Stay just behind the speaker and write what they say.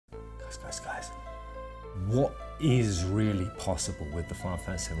Guys. What is really possible with the Final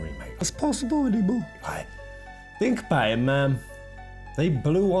Fantasy Remake? What's possible anymore? Right. Think about it, man. They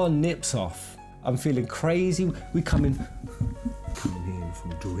blew our nips off. I'm feeling crazy. We coming in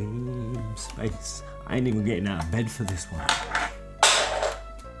from dream space. I ain't even getting out of bed for this one.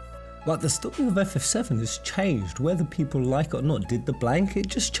 Like, the story of FF7 has changed, whether people like it or not. Did the blanket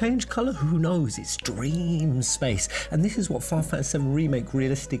just change colour? Who knows? It's dream space. And this is what Final Fantasy VII Remake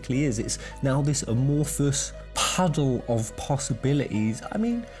realistically is. It's now this amorphous puddle of possibilities. I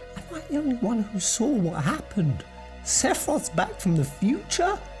mean, am I the only one who saw what happened? Sephiroth's back from the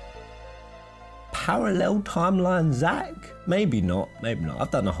future? Parallel timeline Zack? Maybe not, maybe not.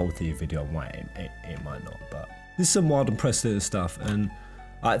 I've done a whole theory video on why it might not, but this is some wild and unprecedented stuff. And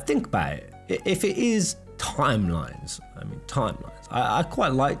think about it. If it is timelines, I mean timelines. I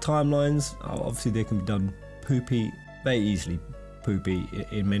quite like timelines. Obviously they can be done poopy, very easily poopy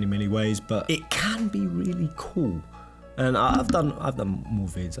in many ways, but it can be really cool. And I've done more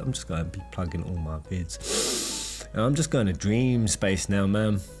vids. I'm just going to be plugging all my vids. And I'm just going to dream space now,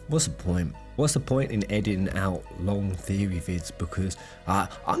 man. What's the point? What's the point in editing out long theory vids? Because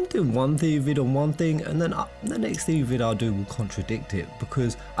I'm doing one theory vid on one thing, and then the next theory vid I'll do will contradict it,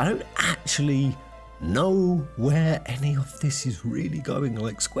 because I don't actually know where any of this is really going.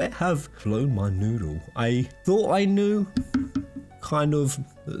 Like, Square have blown my noodle. I thought I knew kind of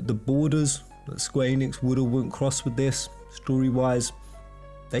the borders that Square Enix would or wouldn't cross with this, story-wise.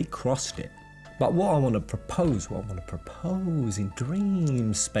 They crossed it. But what I want to propose in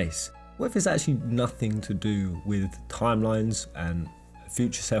dream space, what if it's actually nothing to do with timelines and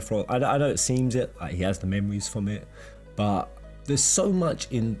future Sephiroth? I know it seems it, like he has the memories from it, but there's so much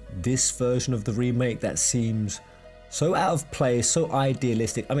in this version of the remake that seems so out of place, so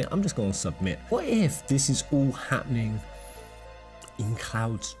idealistic. I mean, I'm just going to submit. What if this is all happening in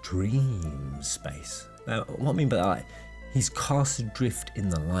Cloud's dream space? Now, what I mean by that, he's cast adrift in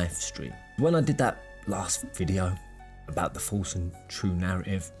the live stream. When I did that last video about the false and true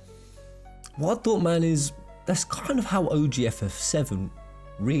narrative, what I thought, man, is that's kind of how OGFF7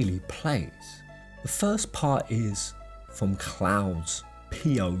 really plays. The first part is from Cloud's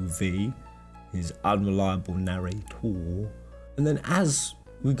POV, his unreliable narrator, and then as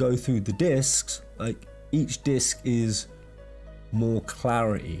we go through the discs, like each disc is more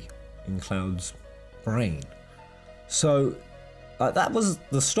clarity in Cloud's brain. So that was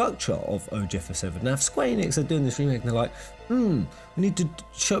the structure of OGFF7. Now if Square Enix are doing this remake and they're like, we need to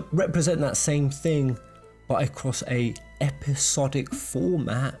represent that same thing but across a episodic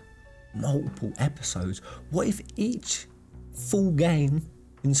format, multiple episodes. What if each full game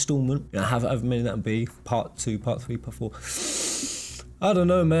installment, however many that would be, part 2, part 3, part 4, I don't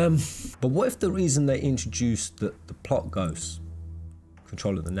know, man. But what if the reason they introduced the plot ghosts,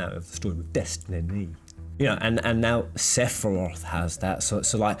 controlling the narrative of the story with destiny, and now Sephiroth has that.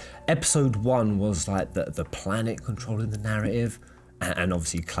 So like episode 1 was like the planet controlling the narrative, and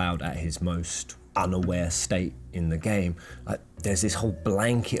obviously Cloud at his most unaware state in the game. Like there's this whole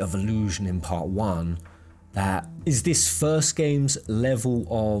blanket of illusion in part 1 that is this first game's level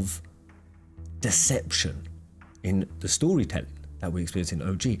of deception in the storytelling that we experience in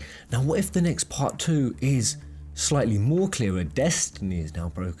OG. Now what if the next part 2 is slightly more clearer? Destiny is now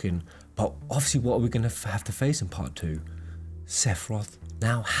broken, but obviously what are we going to have to face in part 2? Sephiroth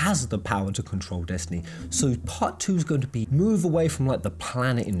now has the power to control destiny. So part 2 is going to be move away from like the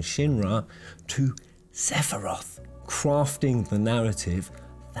planet in Shinra to Sephiroth crafting the narrative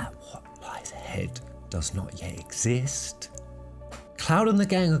that what lies ahead does not yet exist. Cloud and the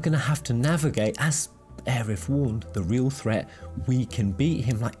gang are going to have to navigate, as Aerith warned, the real threat. We can beat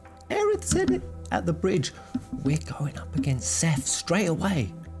him, like Aerith said it at the bridge. We're going up against Seth straight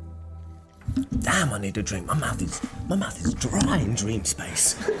away. Damn, I need a drink. My mouth is dry in dream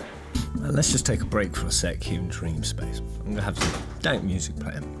space. Let's just take a break for a sec here in dream space. I'm gonna have some dank music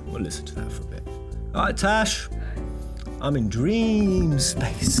playing. We'll listen to that for a bit. All right, Tash. I'm in dream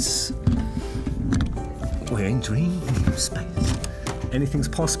space. We're in dream space. Anything's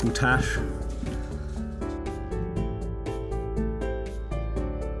possible, Tash.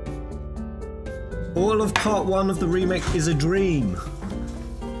 All of part 1 of the remake is a dream.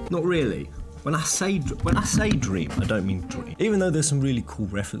 Not really. When I say dream, I don't mean dream. Even though there's some really cool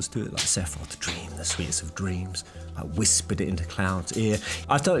reference to it, like Sephiroth dream, the sweetest of dreams. I whispered it into Cloud's ear.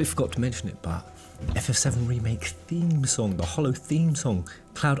 I totally forgot to mention it, but FF7 Remake theme song, the Hollow theme song,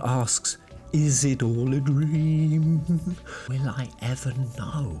 Cloud asks, is it all a dream? Will I ever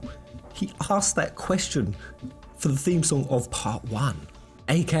know? He asked that question for the theme song of part 1.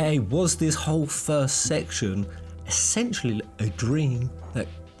 AKA, was this whole first section essentially a dream that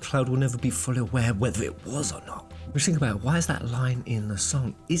Cloud will never be fully aware whether it was or not. Just think about it, why is that line in the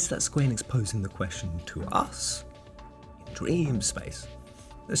song? Is that Square Enix posing the question to us in dream space?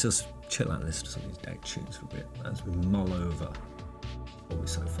 Let's just chill out and listen to some of these deck tunes for a bit as we mull over what we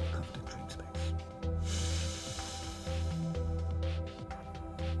so far covered in dream space.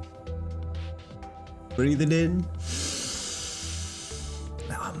 Breathing in.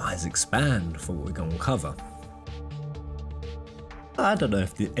 Let our minds expand for what we're going to cover. I don't know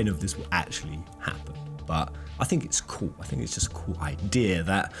if any of this will actually happen, but I think it's cool. I think it's just a cool idea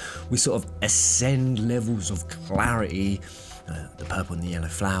that we sort of ascend levels of clarity. The purple and the yellow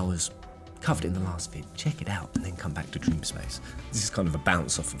flowers, covered in the last vid. Check it out and then come back to dream space. This is kind of a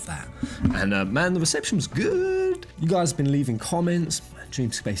bounce off of that. And man, the reception was good. You guys have been leaving comments.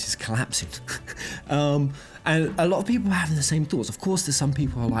 Dream space is collapsing. And a lot of people are having the same thoughts. Of course, there's some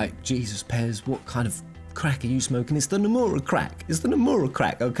people who are like, Jesus, Pez, what kind of crack are you smoking? It's the Nomura crack. It's the Nomura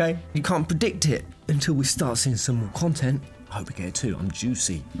crack, okay? You can't predict it until we start seeing some more content. I hope we get it too. I'm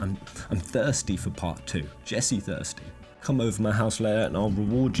juicy. I'm thirsty for part 2. Jessie thirsty. Come over to my house later and I'll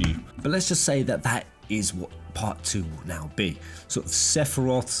reward you. But let's just say that that is what part 2 will now be. Sort of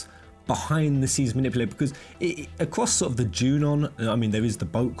Sephiroth's behind the scenes manipulator, because across sort of the Junon, I mean, there is the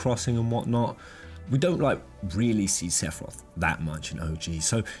boat crossing and whatnot. We don't like really see Sephiroth that much in OG.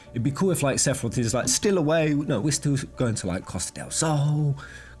 So it'd be cool if like Sephiroth is like still away. No, we're still going to like Costa del Sol,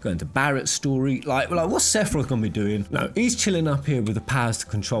 going to Barrett's story. Like what's Sephiroth gonna be doing? No, he's chilling up here with the powers to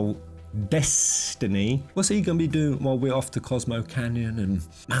control Destiny. What's he gonna be doing while we're off to Cosmo Canyon and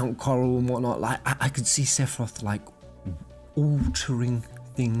Mount Coral and whatnot? Like I could see Sephiroth like altering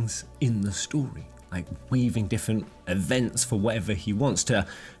things in the story, like weaving different events for whatever he wants to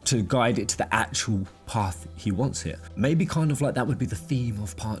guide it to the actual path he wants it. Maybe kind of like that would be the theme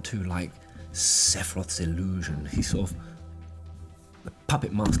of part 2, like Sephiroth's illusion. He's sort of the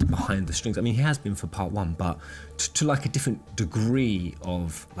puppet master behind the strings. I mean, he has been for part 1, but to like a different degree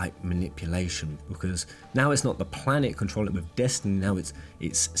of like manipulation, because now it's not the planet controlling with Destiny, now it's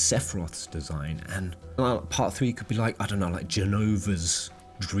Sephiroth's design. And part 3 could be like, I don't know, like Jenova's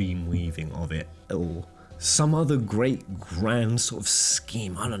dream weaving of it, or some other great grand sort of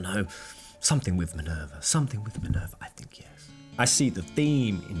scheme. I don't know, something with Minerva, I think, yes. I see the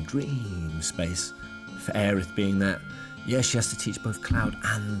theme in dream space for Aerith being that, yeah, she has to teach both Cloud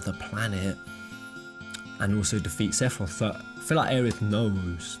and the planet, and also defeat Sephiroth. So I feel like Aerith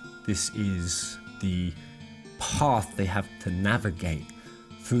knows this is the path they have to navigate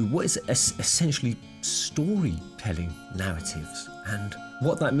through what is essentially storytelling narratives. And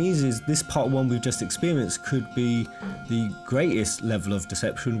what that means is this part 1 we've just experienced could be the greatest level of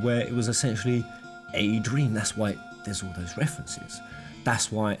deception, where it was essentially a dream. That's why there's all those references.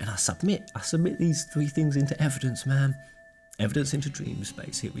 That's why, and I submit these 3 things into evidence, man. Evidence into dream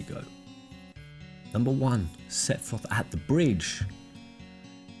space, here we go. Number 1, Sephiroth at the bridge.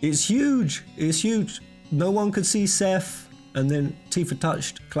 It's huge, No one could see Seph, and then Tifa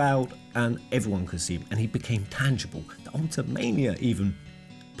touched Cloud and everyone could see him, and he became tangible. The Ultimania even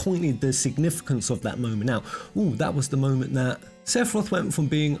pointed the significance of that moment out. Ooh, that was the moment that Sephiroth went from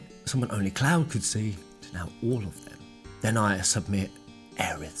being someone only Cloud could see to now all of them. Then I submit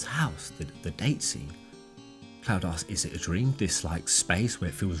Aerith's house, the date scene. Cloud asks, is it a dream? This like space where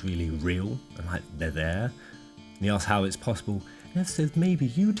it feels really real and like they're there. And he asks how it's possible. And Aerith says, maybe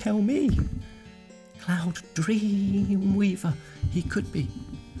you tell me. Cloud dream weaver, he could be.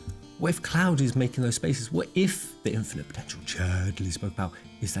 What if Cloud is making those spaces? What if the infinite potential Chadley spoke about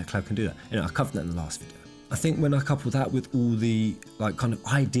is that Cloud can do that? I covered that in the last video. I think when I couple that with all the like kind of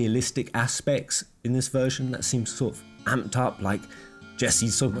idealistic aspects in this version, that seems sort of amped up, like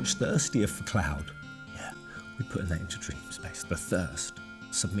Jessie's so much thirstier for Cloud. Yeah, we're putting that into dream space. The thirst,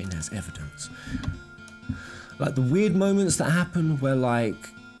 submitting as evidence. Like the weird moments that happen where like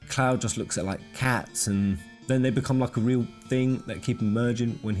Cloud just looks at like cats and then they become like a real thing that keep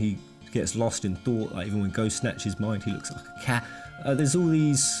emerging when he gets lost in thought. Like even when Ghost snatches his mind, he looks like a cat. There's all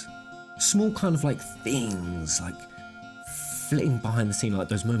these small kind of like things like flitting behind the scene, like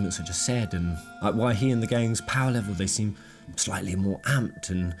those moments I just said, and like why he and the gang's power level, they seem slightly more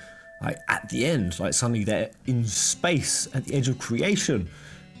amped, and like at the end, like suddenly they're in space at the edge of creation,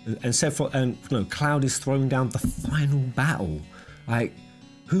 and Sephiroth and Cloud is throwing down the final battle. Like,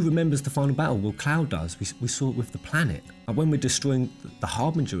 who remembers the final battle? Well, Cloud does. We saw it with the planet. Like when we're destroying the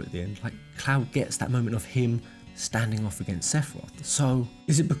Harbinger at the end, like Cloud gets that moment of him standing off against Sephiroth. So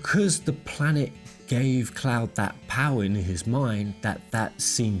is it because the planet gave Cloud that power in his mind that that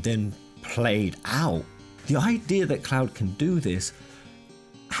scene then played out? The idea that Cloud can do this,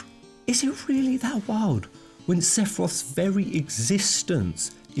 is it really that wild? When Sephiroth's very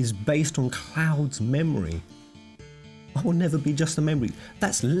existence is based on Cloud's memory. I will never be just a memory.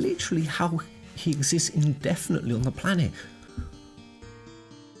 That's literally how he exists indefinitely on the planet.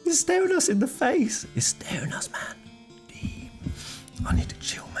 He's staring us in the face. He's staring us, man. I need to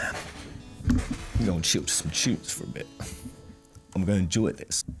chill, man. I'm going to chill to some tunes for a bit. I'm going to enjoy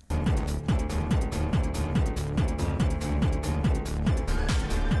this. I'm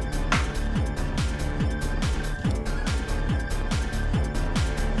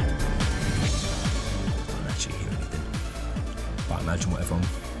actually hear anything. But I imagine whatever I'm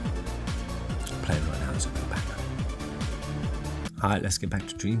playing right now is a good banger. Alright, let's get back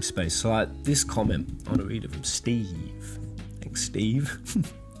to dreamspace. So this comment, I want to read it from Steve. Thanks, Steve.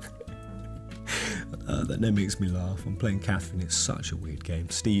 That name makes me laugh. I'm playing Catherine. It's such a weird game.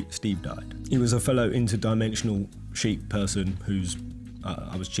 Steve died. He was a fellow interdimensional sheep person who's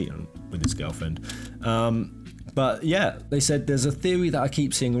I was cheating with his girlfriend. But yeah, they said there's a theory that I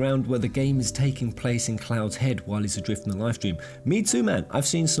keep seeing around where the game is taking place in Cloud's head while he's adrift in the live stream. Me too, man. I've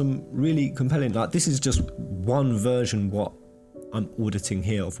seen some really compelling, like this is just one version what I'm auditing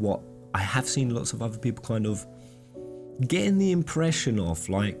here of what I have seen lots of other people kind of getting the impression of.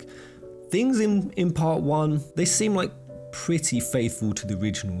 Like things in part one, they seem like pretty faithful to the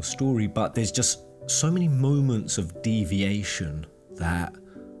original story, but there's just so many moments of deviation that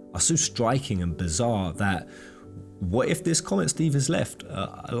are so striking and bizarre that what if this comment Steve has left?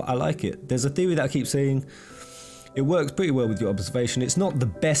 I like it. There's a theory that I keep saying, it works pretty well with your observation. It's not the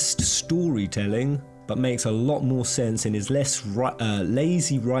best storytelling, but makes a lot more sense and is less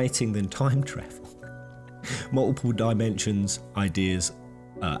lazy writing than time travel. Multiple dimensions, ideas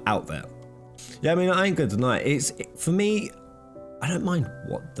out there. Yeah, I mean, I ain't gonna deny it. For me, I don't mind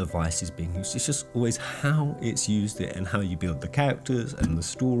what device is being used. It's just always how it's used it and how you build the characters and the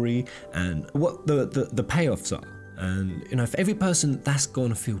story and what the payoffs are. And you know, for every person, that's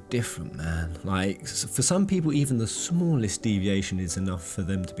gonna feel different, man. Like for some people, even the smallest deviation is enough for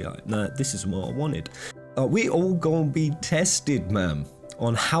them to be like, nah, this is what I wanted. We all gonna be tested, man,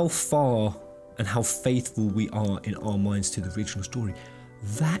 on how far and how faithful we are in our minds to the original story.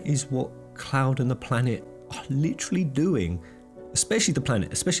 That is what Cloud and the planet are literally doing. Especially the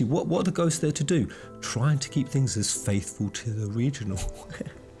planet, especially what are the ghosts there to do? Trying to keep things as faithful to the original.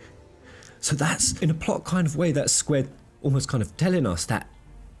 So that's, in a plot kind of way, that's Square almost kind of telling us that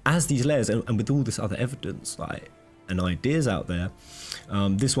as these layers, and with all this other evidence, like, and ideas out there,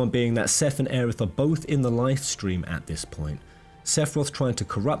 this one being that Seph and Aerith are both in the live stream at this point. Sephiroth trying to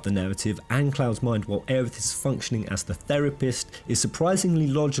corrupt the narrative and Cloud's mind while Aerith is functioning as the therapist is surprisingly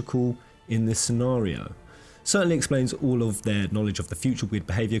logical in this scenario. Certainly explains all of their knowledge of the future weird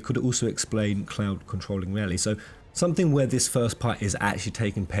behaviour, could also explain Cloud controlling reality. So something where this first part is actually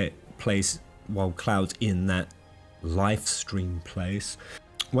taking place while Cloud's in that live stream place.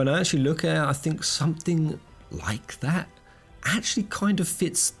 When I actually look at it, I think something like that actually kind of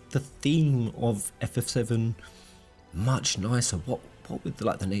fits the theme of FF7 much nicer. What with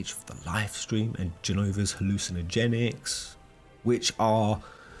like the nature of the live stream and Jenova's hallucinogenics, which are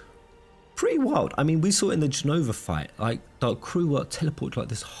pretty wild. I mean, we saw in the Jenova fight, like the crew were teleported to like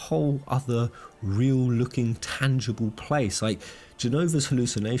this whole other real looking tangible place. Like Jenova's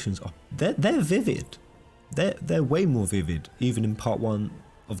hallucinations are they're vivid. They're way more vivid even in part one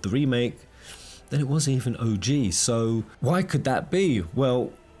of the remake than it was even OG. So why could that be?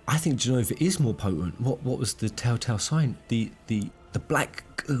 Well, I think Jenova is more potent. What was the telltale sign? The black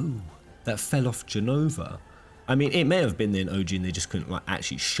goo that fell off Jenova. I mean, it may have been there in OG and they just couldn't like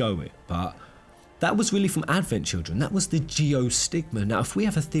actually show it, but that was really from Advent Children. That was the geostigma. Now, if we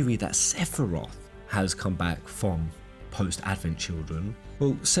have a theory that Sephiroth has come back from post-Advent Children,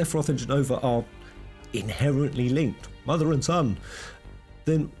 well, Sephiroth and Jenova are inherently linked, mother and son.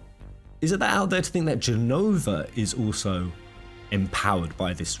 Then is it that out there to think that Jenova is also empowered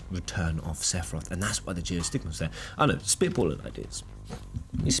by this return of Sephiroth, and that's why the geostigma's there? I know, spitballing ideas.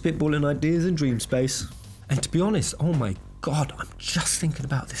 You're spitballing ideas in dream space. And to be honest, oh my god, I'm just thinking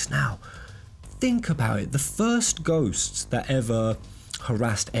about this now. Think about it, the first ghosts that ever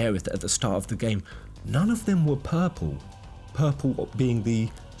harassed Aerith at the start of the game, none of them were purple. Purple being the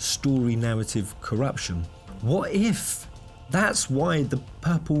story narrative corruption. What if that's why the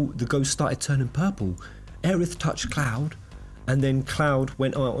ghost started turning purple? Aerith touched Cloud, and then Cloud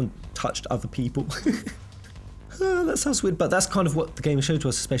went out and touched other people. That sounds weird, but that's kind of what the game showed to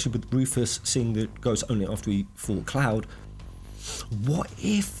us, especially with Rufus seeing the ghost only after we fought Cloud. What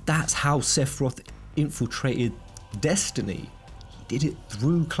if that's how Sephiroth infiltrated Destiny? He did it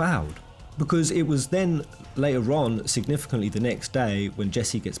through Cloud. Because it was then later on, significantly the next day, when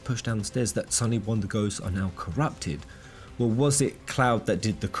Jessie gets pushed down the stairs, that suddenly one of the ghosts are now corrupted. Well, was it Cloud that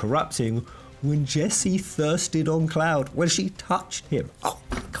did the corrupting when Jessie thirsted on Cloud, when she touched him? Oh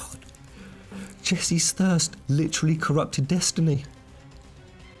my god. Jessie's thirst literally corrupted destiny.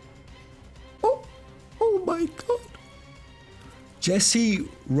 Oh my god. Jessie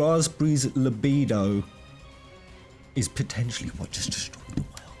Raspberry's libido is potentially what just destroyed the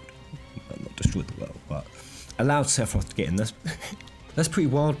world. Well, not destroyed the world, but allowed Sephiroth to get in. That's pretty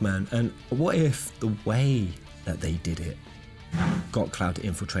wild, man. And what if the way that they did it got Cloud to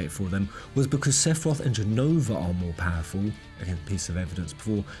infiltrate for them was because Sephiroth and Jenova are more powerful, again, piece of evidence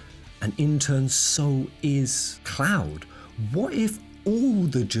before, and in turn so is Cloud. What if all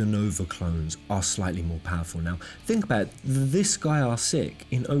the Jenova clones are slightly more powerful now? Think about it. This guy R6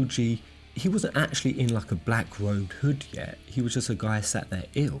 in OG, he wasn't actually in like a black robed hood yet. He was just a guy sat there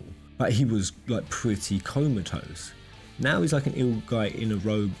ill, but he was like pretty comatose. Now he's like an ill guy in a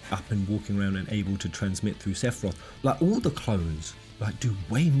robe, up and walking around and able to transmit through Sephiroth. Like all the clones like do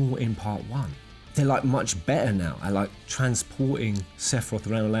way more in part 1. They're like much better now at like transporting Sephiroth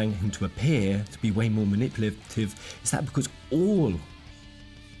around, allowing him to appear to be way more manipulative. Is that because all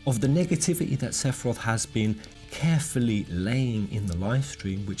of the negativity that Sephiroth has been carefully laying in the live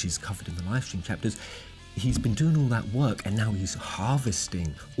stream, which is covered in the live stream chapters, he's been doing all that work and now he's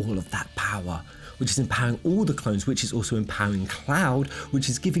harvesting all of that power, which is empowering all the clones, which is also empowering Cloud, which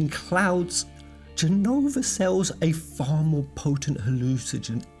is giving Cloud's Jenova cells a far more potent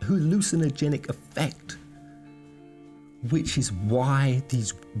hallucinogenic effect, which is why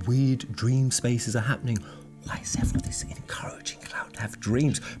these weird dream spaces are happening. Why Sephiroth is encouraging Cloud to have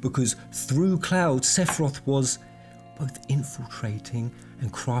dreams, because through Cloud, Sephiroth was both infiltrating and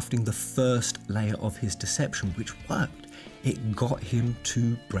crafting the first layer of his deception, which worked. It got him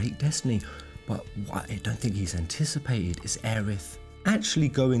to break destiny. But what I don't think he's anticipated is Aerith actually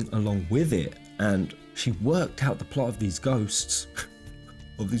going along with it, and she worked out the plot of these ghosts,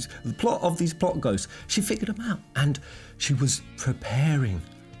 the plot of these plot ghosts. She figured them out, and she was preparing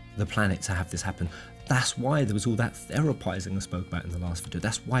the planet to have this happen. That's why there was all that therapizing I spoke about in the last video.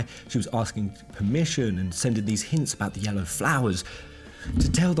 That's why she was asking permission and sending these hints about the yellow flowers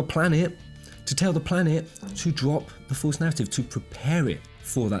to tell the planet to drop the false narrative, to prepare it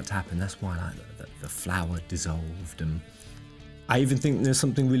for that to happen. That's why like, the flower dissolved. And I even think there's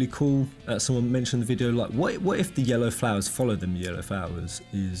something really cool that someone mentioned in the video, like what if the yellow flowers follow them? Yellow flowers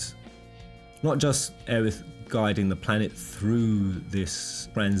is not just Aerith guiding the planet through this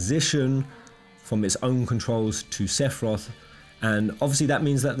transition from its own controls to Sephiroth, and obviously that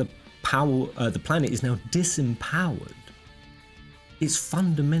means that the planet is now disempowered. It's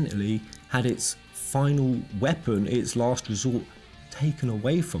fundamentally had its final weapon, its last resort, taken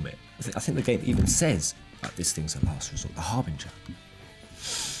away from it. I think the game even says that this thing's a last resort, the Harbinger.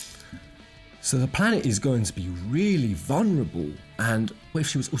 So the planet is going to be really vulnerable. And what if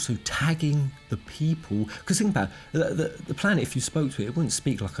she was also tagging the people? Because think about it, the planet, if you spoke to it, it wouldn't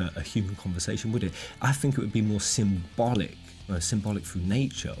speak like a human conversation, would it? I think it would be more symbolic, symbolic through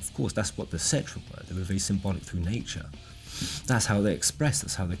nature. Of course, that's what the Cetra were. They were very symbolic through nature. That's how they expressed,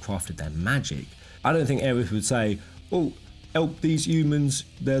 that's how they crafted their magic. I don't think Aerith would say, oh, help these humans,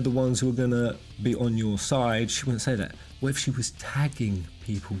 they're the ones who are gonna be on your side. She wouldn't say that. What if she was tagging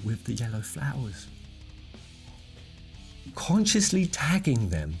people with the yellow flowers? Consciously tagging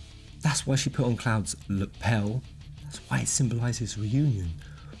them. That's why she put on Cloud's lapel. That's why it symbolizes reunion.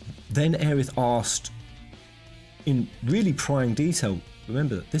 Then Aerith asked, in really prying detail,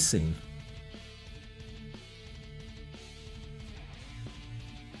 remember this scene,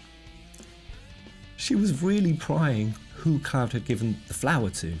 she was really prying who Cloud had given the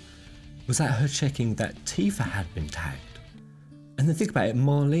flower to. Was that her checking that Tifa had been tagged? And then think about it,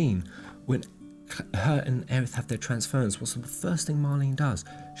 Marlene, when her and Aerith have their transference, what's the first thing Marlene does?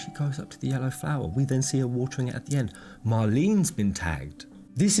 She goes up to the yellow flower. We then see her watering it at the end. Marlene's been tagged.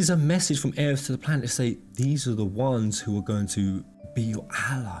 This is a message from Aerith to the planet to say, these are the ones who are going to be your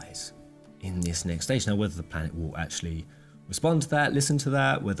allies in this next stage. Now, whether the planet will actually respond to that, listen to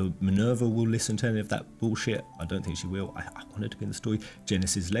that, whether Minerva will listen to any of that bullshit, I don't think she will. I want her to be in the story.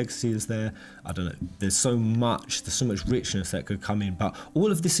 Genesis' legacy is there. I don't know. There's so much richness that could come in, but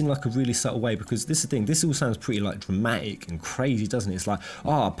all of this in like a really subtle way, because this is the thing, this all sounds pretty like dramatic and crazy, doesn't it? It's like,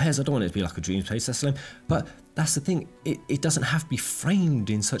 Pez, I don't want it to be like a dream space, that's lame. But that's the thing, it doesn't have to be framed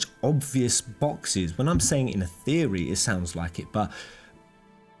in such obvious boxes. When I'm saying it in a theory, it sounds like it, but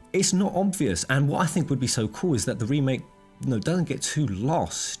it's not obvious. And what I think would be so cool is that the remake doesn't get too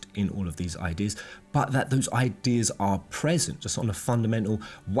lost in all of these ideas, but that those ideas are present just on a fundamental,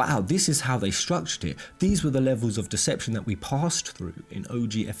 wow, this is how they structured it. These were the levels of deception that we passed through in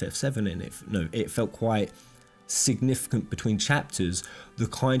OG FF7, and it felt quite significant between chapters, the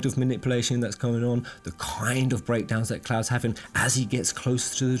kind of manipulation that's going on, the kind of breakdowns that Cloud's having. As he gets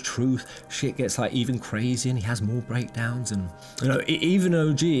closer to the truth, shit gets like even crazy and he has more breakdowns. And you know, even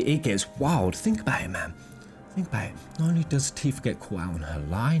OG, it gets wild. Think about it, man. Think about it. Not only does Tifa get caught out on her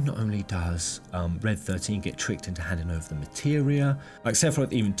lie, not only does Red 13 get tricked into handing over the materia, like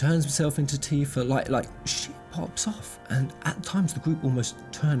Sephiroth even turns himself into Tifa, like shit pops off. And at times the group almost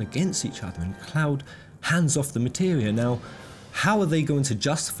turn against each other and Cloud hands off the materia. Now, how are they going to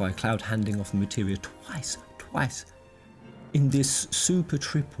justify Cloud handing off the materia twice in this super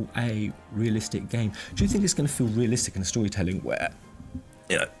triple A realistic game? Do you think it's going to feel realistic in the storytelling where,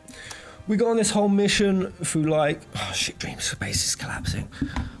 you know, we go on this whole mission through like, oh shit, dreamspace is collapsing.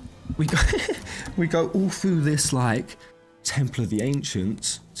 We go all through this like Temple of the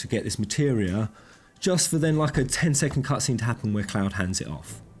Ancients to get this materia, just for then like a 10-second cutscene to happen where Cloud hands it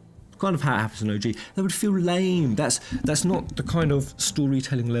off. Kind of how it happens in OG. That would feel lame. That's not the kind of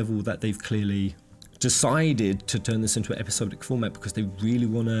storytelling level that they've clearly decided to turn this into an episodic format, because they really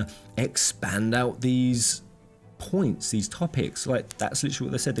want to expand out these points, these topics. Like, that's literally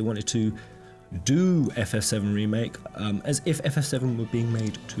what they said. They wanted to do FF7 Remake as if FF7 were being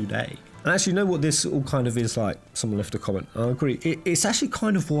made today. And actually, you know what this all kind of is like? Someone left a comment. I agree. It's actually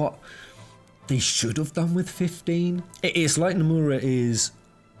kind of what they should have done with 15. It's like Nomura is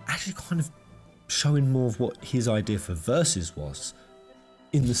actually kind of showing more of what his idea for Versus was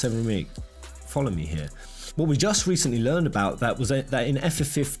in the 7 Remake. Follow me here. What we just recently learned about that was that in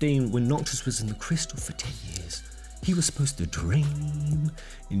FF15, when Noctis was in the crystal for 10 years, he was supposed to dream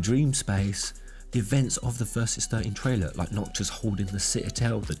in dream space the events of the Versus 13 trailer, like Noctis holding the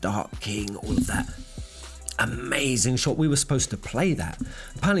Citadel, the Dark King, all of that. Amazing shot. We were supposed to play that.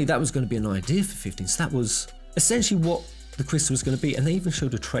 Apparently that was going to be an idea for 15, so that was essentially what the crystal was going to be. And they even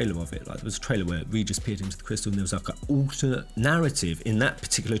showed a trailer of it. Like, there was a trailer where Regis peered into the crystal and there was like an alternate narrative. In that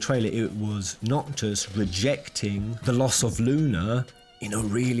particular trailer, it was Noctis rejecting the loss of Luna in a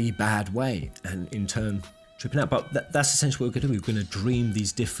really bad way, and in turn tripping out. But that's essentially what we're going to do. We're going to dream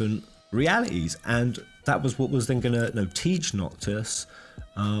these different realities, and that was what was then going to teach Noctis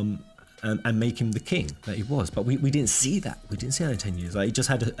and make him the king that he was. But we didn't see that. We didn't see that in 10 years. Like, he just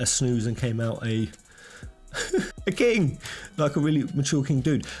had a snooze and came out a king, like a really mature king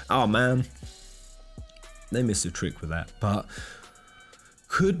dude. Oh man, they missed a trick with that. But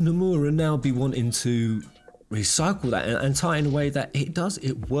could Nomura now be wanting to recycle that and tie in a way that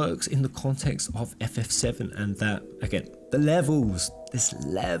it works in the context of FF7, and that, again, the levels, there's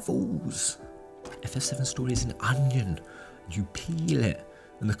levels. FF7 story is an onion. You peel it,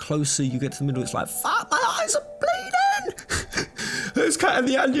 and the closer you get to the middle, it's like, fuck, my eyes are bleeding. Who's cutting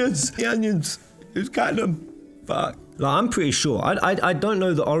the onions? The onions. Who's cutting them? Fuck. Like, I'm pretty sure. I don't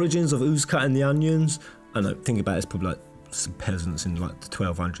know the origins of who's cutting the onions. I don't know, think about it, it's probably like some peasants in like the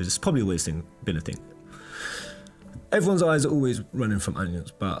 1200s. It's probably always been a thing. Everyone's eyes are always running from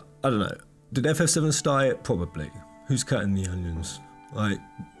onions, but I don't know. Did FF7 start it? Probably. Who's cutting the onions? Like,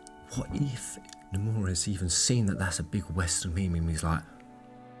 what if Nomura has even seen that that's a big Western meme and he's like,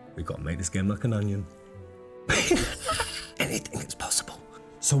 we got to make this game like an onion. Anything is possible.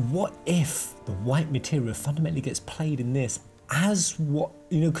 So what if the white materia fundamentally gets played in this as what,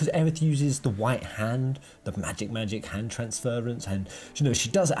 you know, because Aerith uses the white hand, the magic hand transference, and, you know, she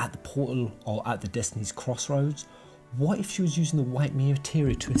does it at the portal or at the Destiny's Crossroads. What if she was using the white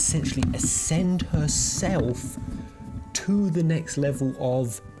materia to essentially ascend herself to the next level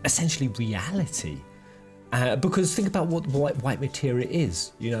of essentially reality? Because think about what white materia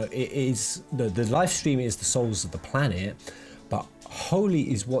is. You know, it is, the live stream is the souls of the planet, but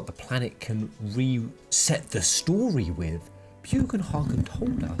Holy is what the planet can reset the story with. Bugenhagen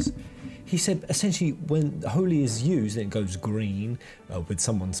told us. He said essentially when Holy is used and it goes green with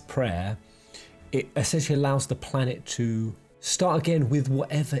someone's prayer, it essentially allows the planet to start again with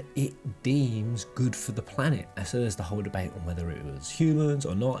whatever it deems good for the planet. And so there's the whole debate on whether it was humans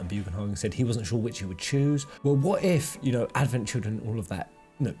or not, and Bugenhagen said he wasn't sure which he would choose. Well, what if, you know, Advent Children, all of that,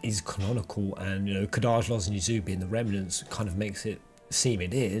 you know, is canonical, and, you know, Kadaj, Loz and Yuzubi and the Remnants kind of makes it seem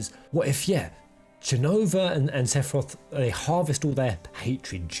it is. What if, yeah, Jenova and Sephiroth, they harvest all their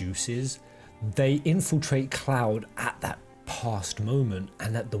hatred juices, they infiltrate Cloud at that past moment,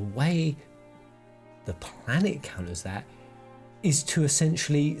 and that the way the planet counters that is to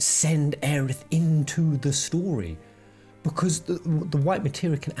essentially send Aerith into the story, because the white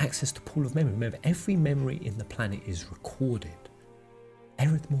materia can access the pool of memory. Remember, every memory in the planet is recorded.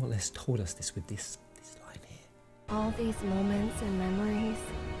 Aerith more or less told us this with this line here. All these moments and memories,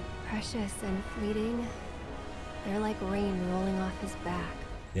 precious and fleeting, they're like rain rolling off his back.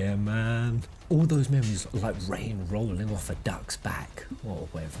 Yeah, man. All those memories like rain rolling off a duck's back, or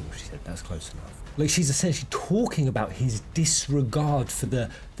whatever she said. That's close enough. Like she's essentially talking about his disregard for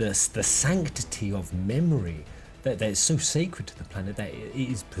the sanctity of memory. That it's so sacred to the planet that it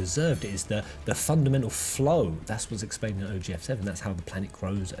is preserved. It is the fundamental flow. That's what's explained in OGF7. That's how the planet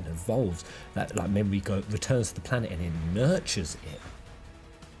grows and evolves. That like memory returns to the planet and it nurtures it.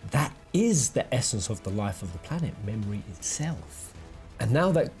 That is the essence of the life of the planet, memory itself. And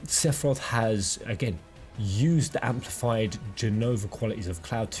now that Sephiroth has, again, used the amplified Jenova qualities of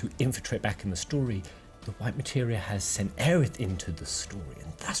Cloud to infiltrate back in the story, the white materia has sent Aerith into the story.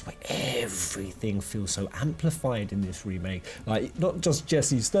 And that's why everything feels so amplified in this remake. Like, not just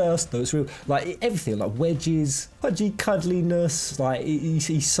Jessie's thirst, though it's real, like everything, like Wedge's pudgy cuddliness, like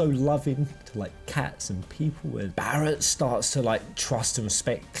he's so loving to like cats and people. And Barrett starts to like trust and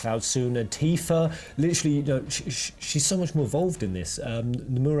respect Cloud sooner. Tifa, literally, you know, she's so much more involved in this.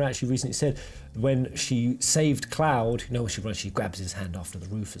 Nomura actually recently said, when she saved Cloud, you know, when she runs, she grabs his hand after the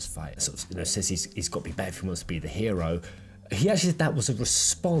Rufus fight, sort of, you know, says he's got to be better if he wants to be the hero. He actually said that was a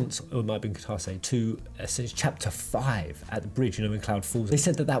response, or it might have been Katase, to essentially chapter 5 at the bridge, you know, when Cloud falls. They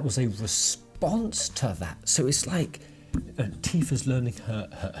said that that was a response to that. So it's like Tifa's learning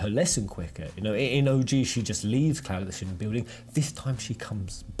her lesson quicker. You know, in OG, she just leaves Cloud at the shooting building. This time she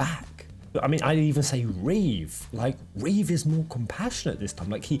comes back. I mean, I'd even say Reeve. Like, Reeve is more compassionate this time.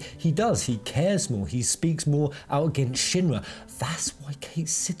 Like, he cares more. He speaks more out against Shinra. That's why Kate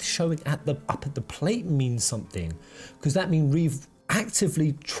Sith showing up at the plate means something. Because that means Reeve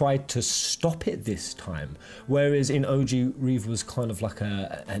actively tried to stop it this time. Whereas in OG, Reeve was kind of like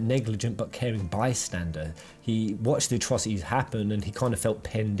a negligent but caring bystander. He watched the atrocities happen and he kind of felt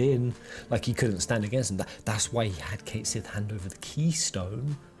penned in, like he couldn't stand against them. That's why he had Kate Sith hand over the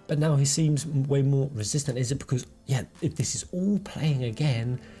keystone. But now he seems way more resistant. Is it because, yeah, this is all playing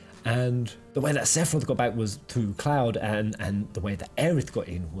again, and the way that Sephiroth got back was through Cloud, and the way that Aerith got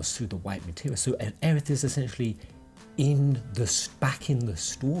in was through the white materia. So Aerith is essentially back in the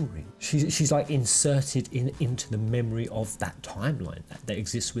story. She's like inserted into the memory of that timeline that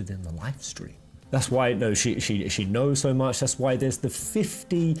exists within the life stream. That's why, no, she knows so much. That's why there's the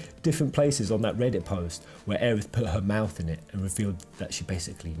 50 different places on that Reddit post where Aerith put her mouth in it and revealed that she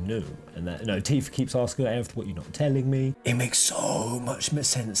basically knew. And that, no, Tifa keeps asking Aerith, what you're not telling me. It makes so much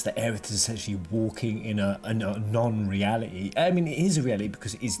sense that Aerith is essentially walking in a non-reality. I mean, it is a reality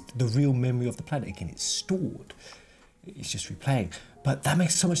because it is the real memory of the planet. Again, it's stored. It's just replaying. But that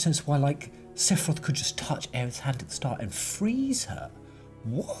makes so much sense why, like, Sephiroth could just touch Aerith's hand at the start and freeze her.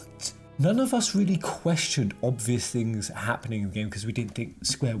 What? None of us really questioned obvious things happening in the game because we didn't think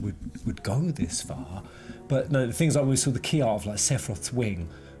Square would go this far. But no, the things like we saw the key art of like Sephiroth's wing.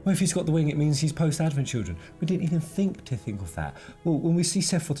 Well, if he's got the wing, it means he's post-Advent Children. We didn't even think of that. Well, when we see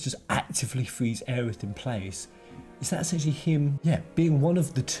Sephiroth just actively freeze Aerith in place, is that essentially him, yeah, being one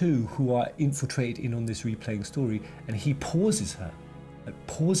of the two who are infiltrated in on this replaying story, and he pauses her,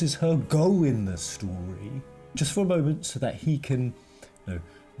 go in the story, just for a moment so that he can, you know,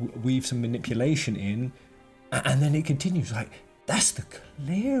 weave some manipulation in, and then it continues. Like, that's the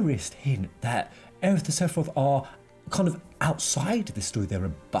clearest hint that Aerith and Sephiroth are kind of outside the story, they're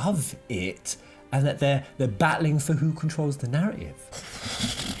above it, and that they're battling for who controls the narrative.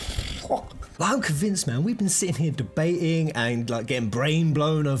 I'm convinced, man. We've been sitting here debating and like getting brain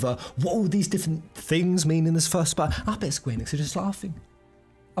blown over what all these different things mean in this first part. I bet Square Enix are just laughing.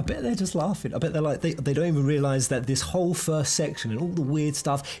 I bet they're just laughing. I bet they're like, they don't even realise that this whole first section and all the weird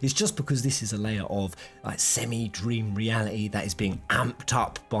stuff is just because this is a layer of like semi-dream reality that is being amped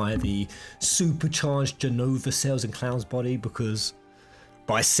up by the supercharged Jenova cells in Cloud's body, because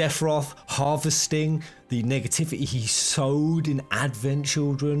by Sephiroth harvesting the negativity he sowed in Advent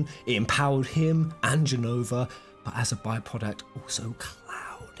Children, it empowered him and Jenova, but as a byproduct also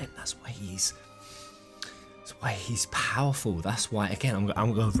Cloud, and that's why he's powerful. That's why, again,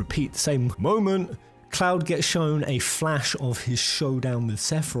 I'm going to repeat the same moment. Cloud gets shown a flash of his showdown with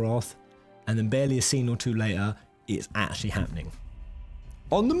Sephiroth, and then barely a scene or two later, it's actually happening.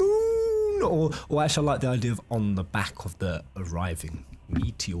 On the moon! Or actually, I like the idea of on the back of the arriving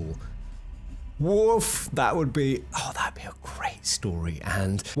meteor. Woof, that'd be a great story.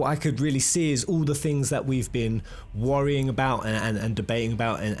 And what I could really see is all the things that we've been worrying about and debating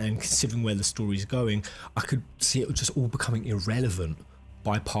about and considering where the story's going. I could see it just all becoming irrelevant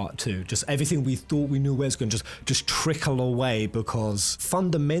by part 2. Just everything we thought we knew where it's going to just trickle away, because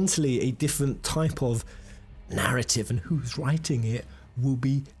fundamentally a different type of narrative and who's writing it will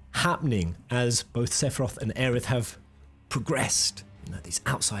be happening as both Sephiroth and Aerith have progressed. You know, these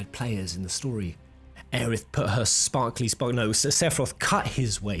outside players in the story Aerith put her Sephiroth cut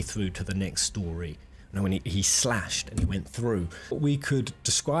his way through to the next story. You know, when he slashed and he went through. What we could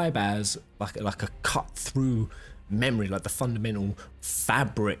describe as like a cut through memory, like the fundamental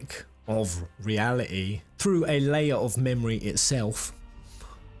fabric of reality through a layer of memory itself.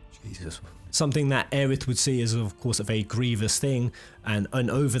 Jesus. Something that Aerith would see as, of course, a very grievous thing, and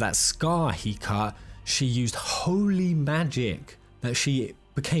over that scar he cut, she used holy magic that she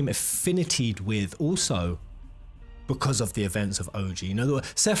became affinitied with also because of the events of OG. You know,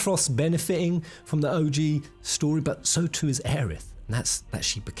 Sephiroth's benefiting from the OG story, but so too is Aerith, and that's that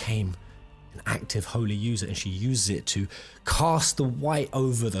she became an active holy user, and she uses it to cast the white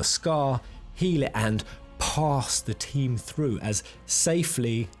over the scar, heal it, and pass the team through as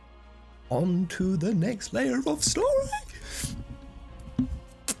safely onto the next layer of story.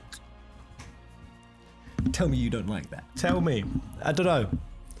 Tell me you don't like that. Tell me. I don't know.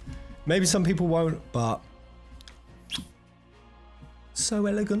 Maybe some people won't, but so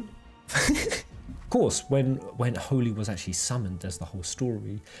elegant. Of course, when Holy was actually summoned, there's the whole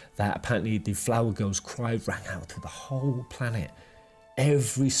story that apparently the Flower Girl's cry rang out to the whole planet.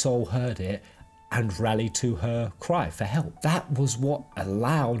 Every soul heard it and rallied to her cry for help. That was what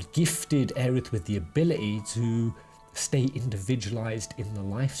gifted Aerith with the ability to stay individualized in the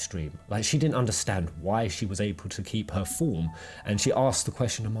live stream. Like, she didn't understand why she was able to keep her form, and she asked the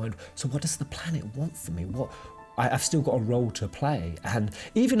question in her mind, so what does the planet want from me? I've still got a role to play. And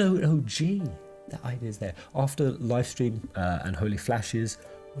even OG, that idea is there. After live stream and Holy flashes,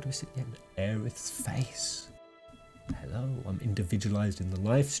 what do we see again? Aerith's face. Hello, I'm individualized in the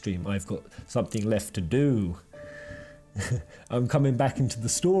live stream. I've got something left to do. I'm coming back into the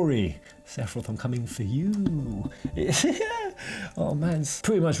story. Sephiroth, I'm coming for you. Oh man, it's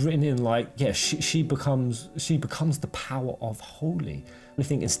pretty much written in like, yeah, she becomes the power of Holy. I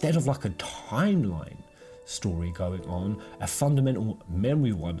think instead of like a timeline story going on, a fundamental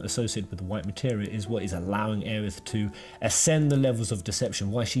memory one associated with the white materia is what is allowing Aerith to ascend the levels of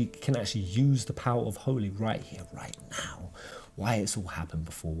deception, why she can actually use the power of Holy right here, right now, why it's all happened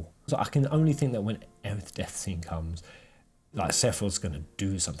before. So I can only think that when Aerith's death scene comes, like Sephiroth's going to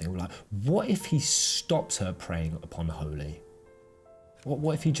do something. Like, what if he stops her preying upon Holy?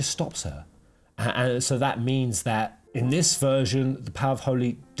 What if he just stops her? And so that means that in this version, the power of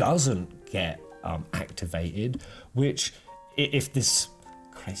Holy doesn't get activated, which, if this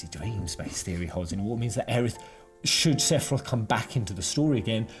crazy dream space theory holds any water, means that Aerith, should Sephiroth come back into the story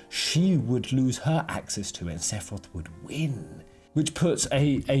again, she would lose her access to it and Sephiroth would win. Which puts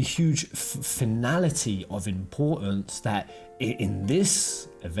a huge finality of importance that in this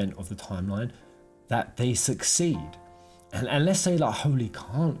event of the timeline, that they succeed. And let's say like Holy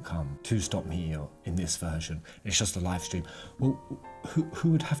can't come to stop me here in this version, it's just a live stream. Well,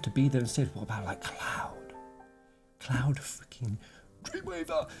 who would have to be there instead? What about like Cloud? Cloud freaking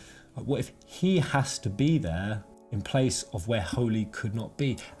Dreamweaver. What if he has to be there in place of where Holy could not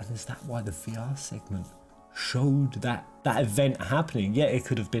be? And is that why the VR segment showed that event happening? Yeah, it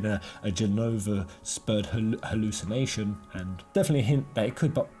could have been a Jenova spurred hallucination, and definitely a hint that it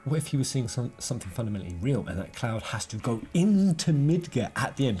could, but what if he was seeing something fundamentally real, and that Cloud has to go into Midgar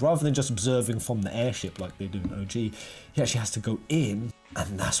at the end, rather than just observing from the airship like they do in OG, he actually has to go in,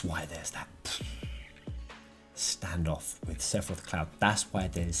 and that's why there's that standoff with Sephiroth Cloud. That's why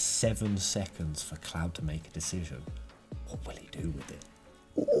there's 7 seconds for Cloud to make a decision. What will he do with it?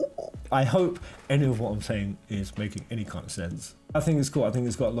 I hope any of what I'm saying is making any kind of sense. I think it's cool. I think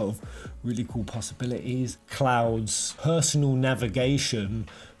it's got a lot of really cool possibilities. Cloud's personal navigation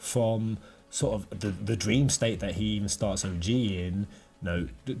from sort of the dream state that he even starts OG in,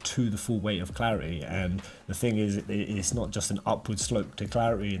 to the full weight of clarity. And the thing is, it's not just an upward slope to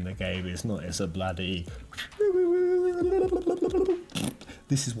clarity in the game. It's a bloody...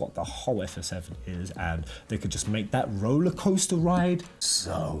 This is what the whole FF7 is, and they could just make that roller coaster ride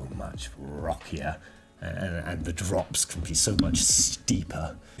so much rockier, and the drops can be so much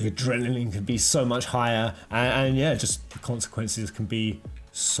steeper. The adrenaline can be so much higher, and yeah, just the consequences can be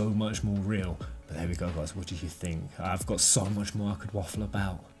so much more real. But there we go, guys. What do you think? I've got so much more I could waffle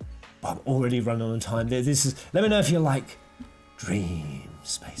about, but I'm already running on time. Let me know if you like dream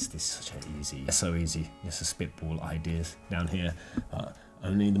space. This is such an easy, so easy. Just a spitball ideas down here.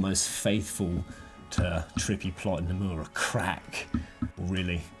 Only the most faithful to trippy plot in the Nomura crack will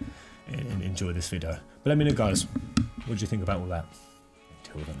really enjoy this video. But let me know, guys, what do you think about all that?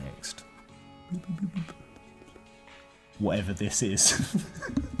 Until the next, whatever this is.